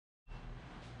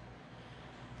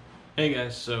Hey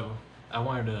guys, so I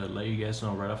wanted to let you guys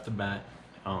know right off the bat,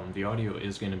 the audio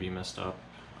is going to be messed up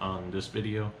on this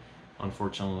video.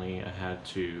 Unfortunately, I had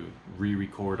to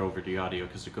re-record over the audio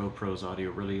because the GoPro's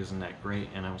audio really isn't that great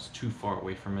and I was too far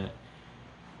away from it.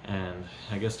 And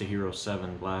I guess the Hero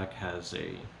 7 Black has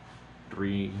a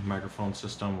 3 microphone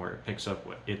system where it picks up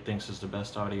what it thinks is the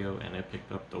best audio, and it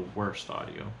picked up the worst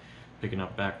audio, picking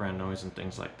up background noise and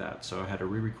things like that. So I had to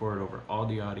re-record over all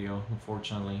the audio,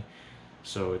 unfortunately.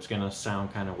 So it's gonna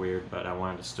sound kind of weird, but I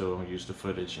wanted to still use the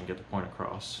footage and get the point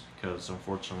across because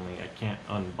unfortunately I can't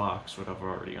unbox what I've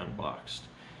already unboxed.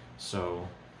 So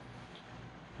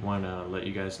want to let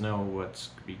you guys know what's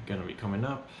gonna be coming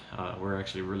up. We're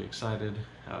actually really excited.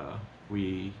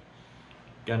 We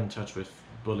got in touch with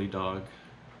Bully Dog,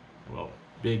 well,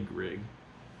 Big Rig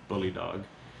Bully Dog,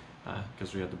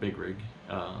 because we had the big rig,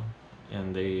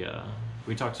 and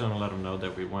we talked to them and let them know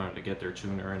that we wanted to get their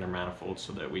tuner and their manifold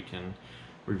so that we can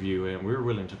review it, and we were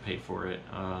willing to pay for it,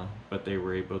 but they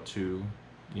were able to,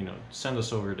 send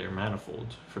us over their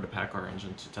manifold for the Paccar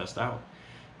engine to test out,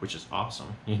 which is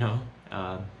awesome.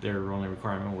 Their only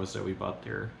requirement was that we bought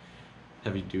their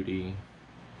heavy duty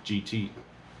GT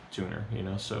tuner,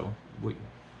 so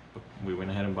we went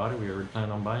ahead and bought it. We already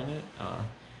planned on buying it.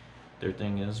 Their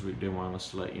thing is, we didn't want us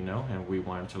to let you know, and we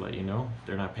wanted to let you know.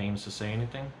 They're not paying us to say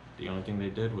anything. The only thing they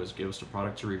did was give us the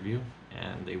product to review,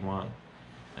 and they want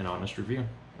an honest review.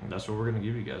 And that's what we're going to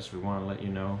give you guys. We want to let you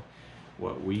know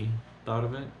what we thought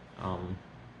of it,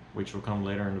 which will come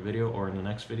later in the video or in the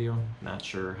next video. Not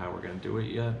sure how we're going to do it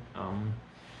yet.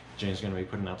 Jane's going to be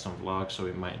putting out some vlogs, so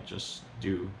we might just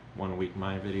do 1 week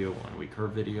my video, 1 week her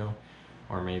video,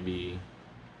 or maybe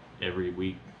every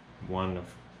week one of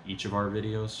each of our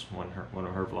videos, one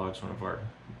of her vlogs, one of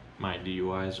my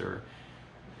DUIs or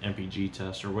MPG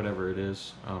tests or whatever it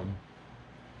is.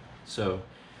 So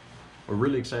we're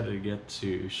really excited to get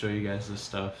to show you guys this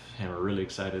stuff, and we're really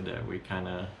excited that we kind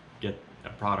of get a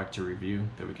product to review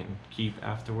that we can keep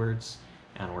afterwards,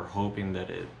 and we're hoping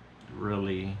that it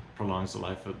really prolongs the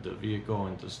life of the vehicle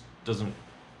and just doesn't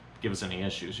give us any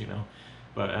issues,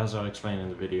 But as I'll explain in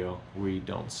the video, we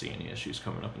don't see any issues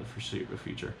coming up in the foreseeable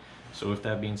future. So with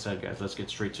that being said, guys, let's get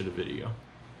straight to the video.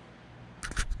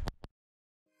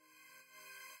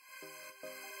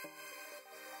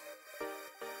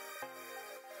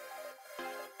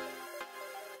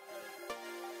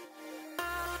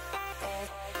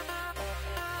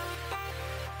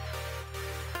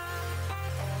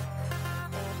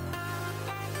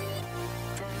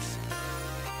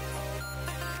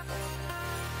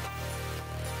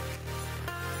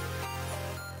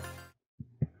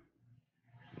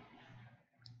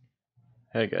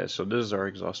 Hey guys, so this is our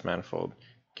exhaust manifold.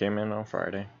 Came in on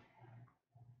Friday.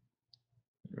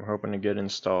 We're hoping to get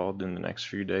installed in the next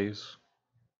few days.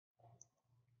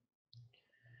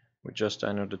 We just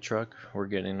dynoed the truck. We're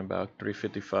getting about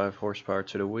 355 horsepower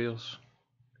to the wheels.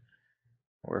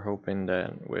 We're hoping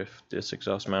that with this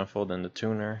exhaust manifold and the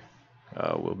tuner,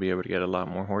 we'll be able to get a lot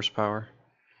more horsepower.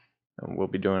 And we'll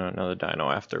be doing another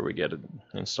dyno after we get it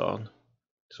installed.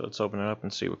 So let's open it up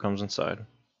and see what comes inside.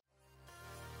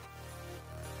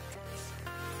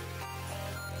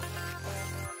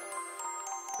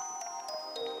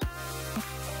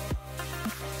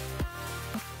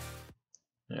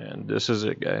 And this is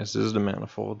it, guys. This is the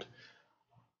manifold.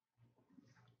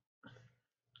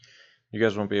 You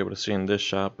guys won't be able to see in this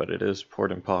shot, but it is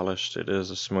poured and polished. It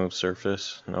is a smooth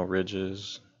surface, no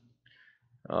ridges.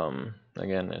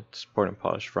 Again, it's poured and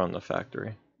polished from the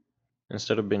factory.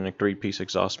 Instead of being a 3-piece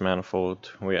exhaust manifold,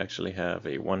 we actually have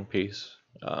a 1-piece.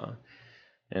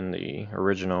 In the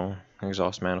original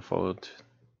exhaust manifold,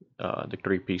 the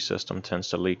 3-piece system tends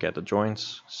to leak at the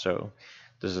joints, so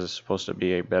this is supposed to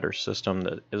be a better system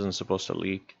that isn't supposed to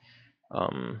leak.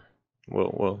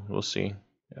 We'll see.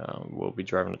 We'll be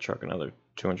driving the truck another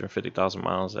 250,000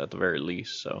 miles at the very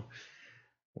least, so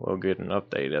we'll get an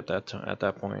update at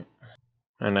that point.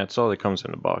 And that's all that comes in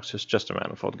the box. It's just a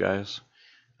manifold, guys.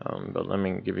 But let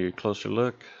me give you a closer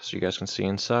look so you guys can see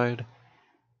inside.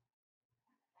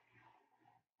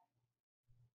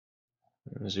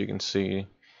 As you can see,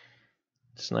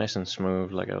 it's nice and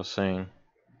smooth, like I was saying.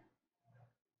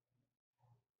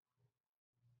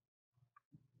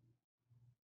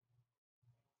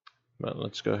 But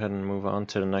let's go ahead and move on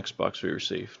to the next box we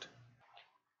received.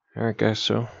 Alright guys,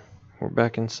 so we're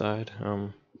back inside.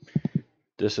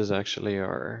 This is actually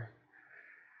our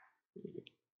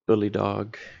Bully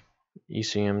Dog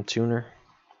ECM tuner.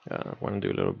 I want to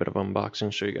do a little bit of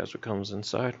unboxing, show you guys what comes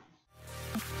inside.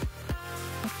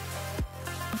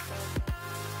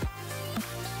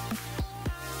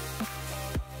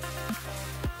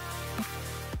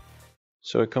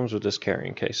 So it comes with this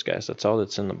carrying case, guys. That's all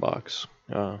that's in the box.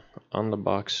 On the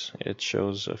box, it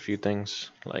shows a few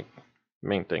things. Like,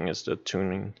 main thing is the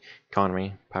tuning,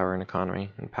 economy, power and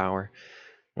economy, and power.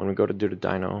 When we go to do the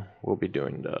dyno, we'll be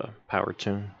doing the power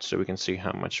tune, so we can see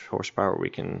how much horsepower we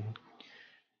can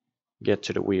get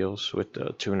to the wheels with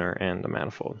the tuner and the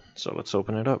manifold. So let's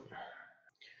open it up.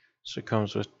 So it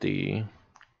comes with the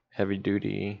heavy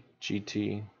duty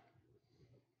GT,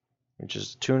 which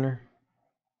is the tuner.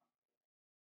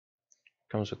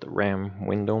 Comes with the RAM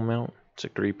window mount. It's a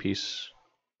 3-piece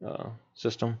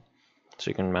system, so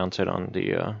you can mount it on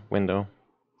the window in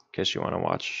case you want to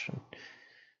watch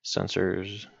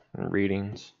sensors and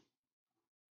readings.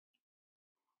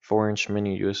 4-inch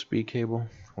mini USB cable,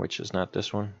 which is not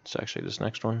this one, it's actually this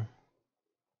next one.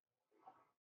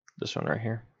 This one right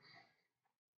here.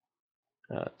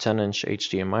 10-inch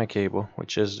HDMI cable,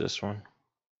 which is this one.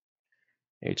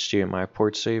 HDMI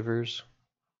port savers.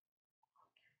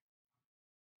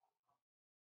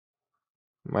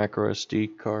 Micro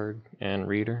SD card and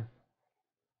reader.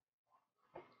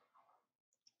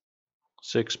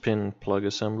 6-pin plug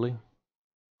assembly.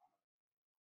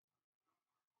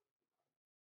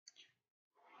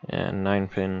 And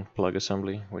 9-pin plug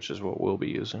assembly, which is what we'll be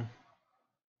using.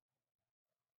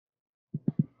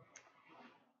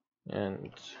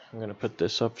 And I'm going to put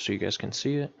this up so you guys can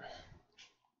see it.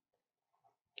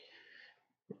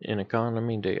 In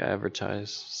economy, they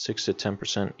advertise 6 to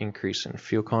 10% increase in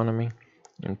fuel economy.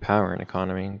 In power and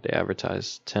economy, they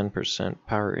advertise 10%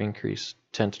 power increase,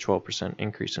 10 to 12%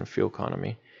 increase in fuel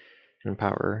economy. In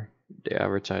power, they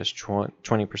advertise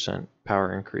 20%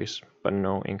 power increase, but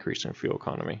no increase in fuel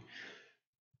economy.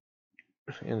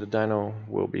 In the dyno,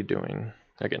 we'll be doing,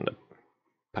 again, the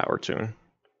power tune.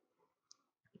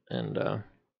 And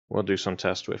we'll do some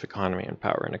tests with economy and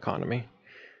power and economy.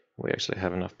 We actually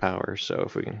have enough power, so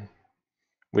if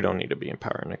we don't need to be in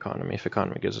power and economy if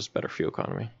economy gives us better fuel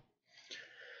economy.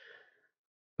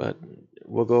 But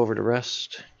we'll go over the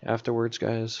rest afterwards,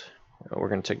 guys. We're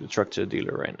going to take the truck to the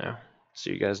dealer right now. See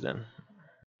you guys then.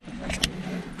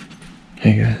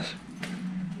 Hey guys,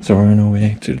 so we're on our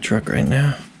way to the truck right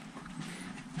now.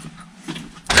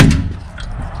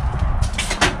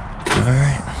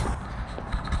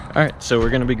 Alright, so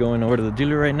we're going to be going over to the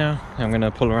dealer right now. I'm going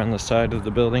to pull around the side of the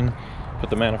building,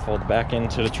 put the manifold back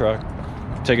into the truck,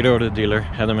 take it over to the dealer,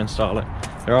 have them install it.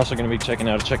 They're also going to be checking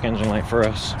out a check engine light for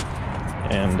us.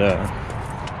 And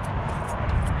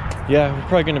yeah, we're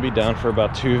probably going to be down for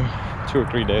about two or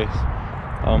 3 days.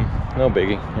 No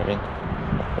biggie. I mean,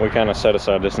 we kind of set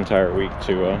aside this entire week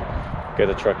to get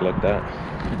the truck looked at.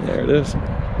 There it is.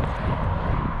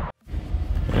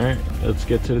 Alright, let's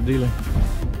get to the dealer.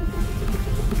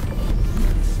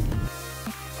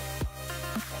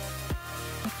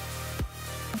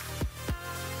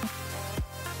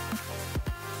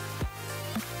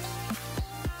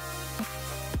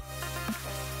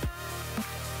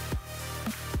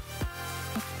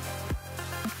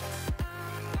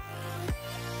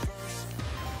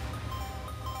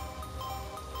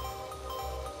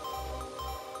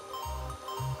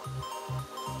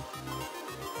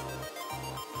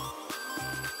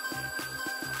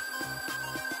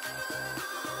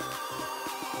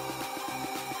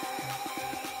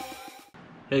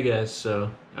 Hey guys,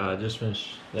 so just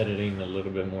finished editing a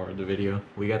little bit more of the video.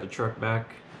 We got the truck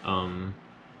back. We're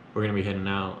gonna be heading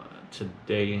out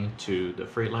today to the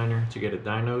Freightliner to get it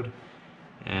dynoed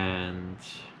and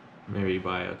maybe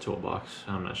buy a toolbox.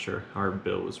 I'm not sure. Our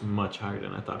bill was much higher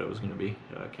than I thought it was gonna be.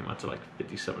 It came out to like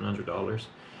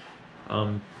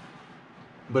 $5,700.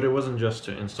 But it wasn't just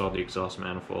to install the exhaust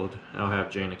manifold. I'll have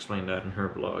Jane explain that in her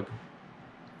blog.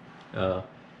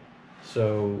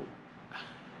 So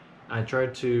I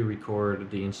tried to record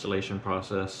the installation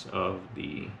process of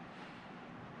the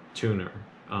tuner.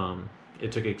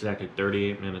 It took exactly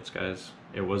 38 minutes, guys.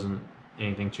 It wasn't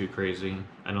anything too crazy.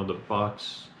 I know the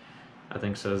box, I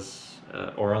think says,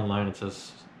 or online it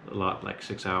says a lot, like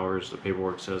 6 hours. The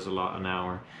paperwork says a lot, an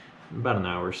hour. About an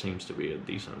hour seems to be a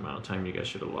decent amount of time you guys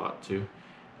should allot to.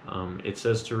 It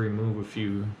says to remove a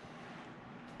few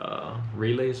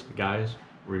relays. Guys,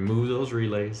 remove those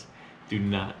relays. Do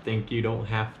not think you don't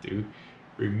have to.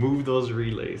 Remove those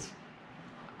relays.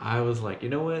 I was like, you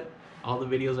know what? All the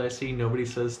videos I see, nobody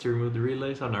says to remove the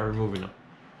relays. I'm not removing them.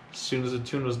 As soon as the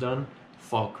tune was done,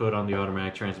 fault code on the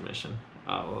automatic transmission.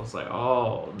 I was like,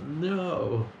 oh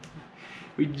no.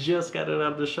 We just got it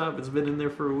out of the shop. It's been in there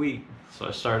for a week. So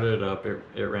I started it up.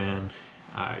 It ran.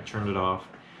 I turned it off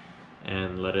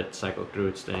and let it cycle through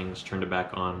its things. Turned it back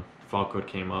on. Fault code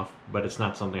came off, but it's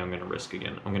not something I'm going to risk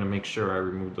again. I'm going to make sure I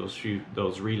remove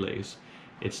those relays.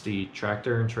 It's the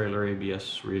tractor and trailer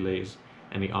ABS relays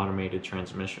and the automated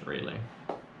transmission relay.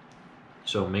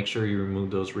 So make sure you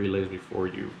remove those relays before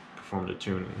you perform the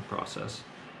tuning process.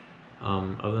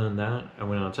 Other than that, I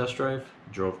went on a test drive,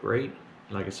 drove great.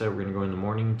 Like I said, we're gonna go in the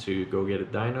morning to go get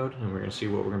it dynoed, and we're gonna see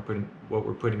what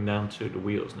we're putting down to the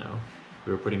wheels now.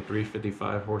 We were putting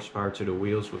 355 horsepower to the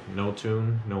wheels with no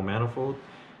tune, no manifold.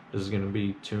 This is gonna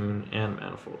be tune and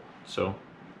manifold. So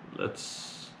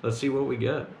let's see what we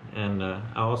get. And I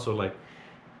also like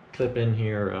clip in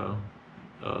here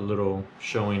a little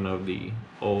showing of the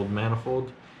old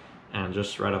manifold, and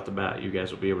just right off the bat you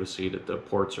guys will be able to see that the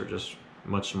ports are just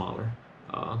much smaller,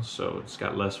 so it's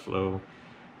got less flow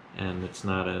and it's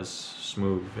not as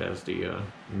smooth as the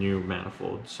new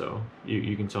manifold. So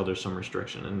you can tell there's some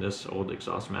restriction in this old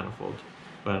exhaust manifold,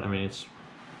 but I mean it's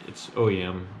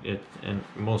OEM, and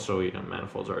most OEM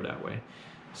manifolds are that way.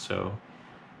 So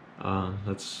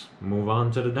let's move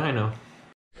on to the dyno.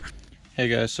 Hey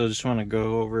guys, so just want to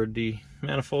go over the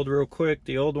manifold real quick,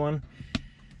 the old one.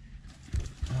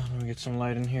 Let me get some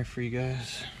light in here for you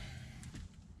guys.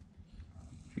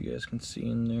 If you guys can see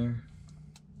in there,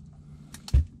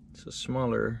 it's a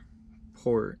smaller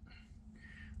port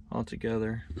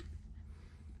altogether.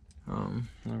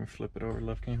 Let me flip it over.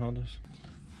 Left, can you hold this?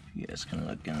 You guys can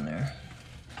look in there.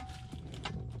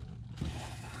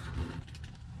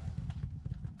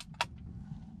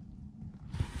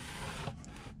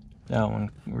 That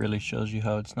one really shows you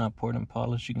how it's not poured and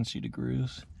polished. You can see the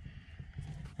grooves.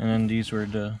 And then these were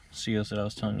the seals that I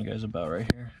was telling you guys about right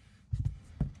here.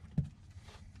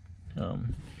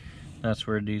 That's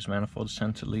where these manifolds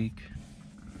tend to leak.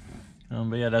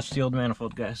 But yeah, that's the old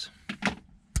manifold, guys.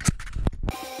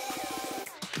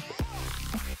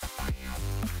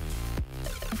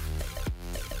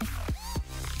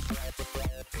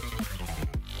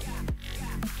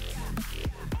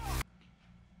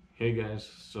 Hey guys,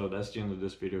 so that's the end of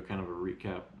this video, kind of a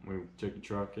recap. We took the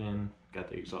truck in, got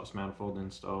the exhaust manifold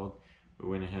installed, we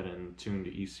went ahead and tuned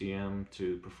the ECM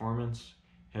to performance,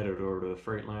 headed over to the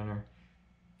Freightliner,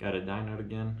 got it dynoed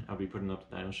again. I'll be putting up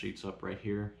the dyno sheets up right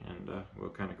here, and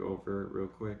we'll kind of go over it real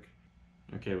quick.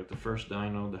 Okay, with the first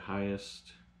dyno, the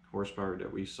highest horsepower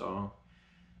that we saw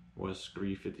was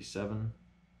 357,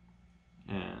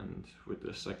 and with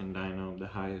the second dyno, the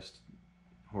highest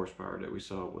horsepower that we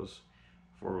saw was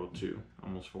 402,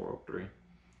 almost 403.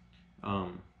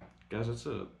 Guys, it's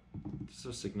a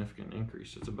significant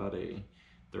increase. It's about a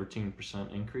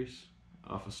 13% increase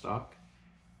off of stock.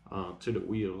 To the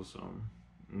wheels,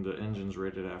 the engine's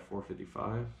rated at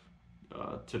 455.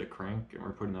 To the crank, and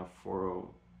we're putting out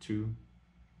 402,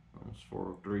 almost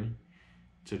 403.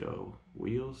 To the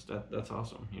wheels, that's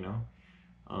awesome, you know.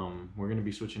 We're gonna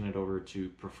be switching it over to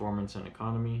performance and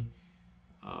economy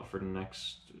for the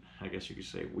next, I guess you could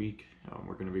say, week.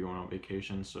 We're going to be going on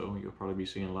vacation, so you'll probably be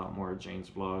seeing a lot more of Jane's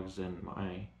vlogs and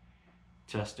my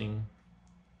testing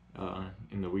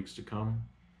in the weeks to come.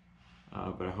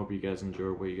 But I hope you guys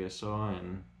enjoyed what you guys saw,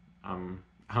 and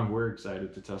we're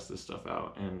excited to test this stuff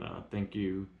out. And thank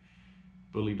you,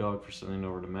 Bully Dog, for sending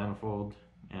over the manifold,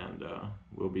 and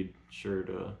we'll be sure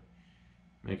to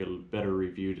make a better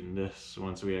review than this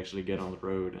once we actually get on the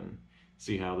road and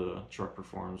see how the truck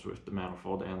performs with the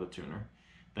manifold and the tuner.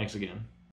 Thanks again.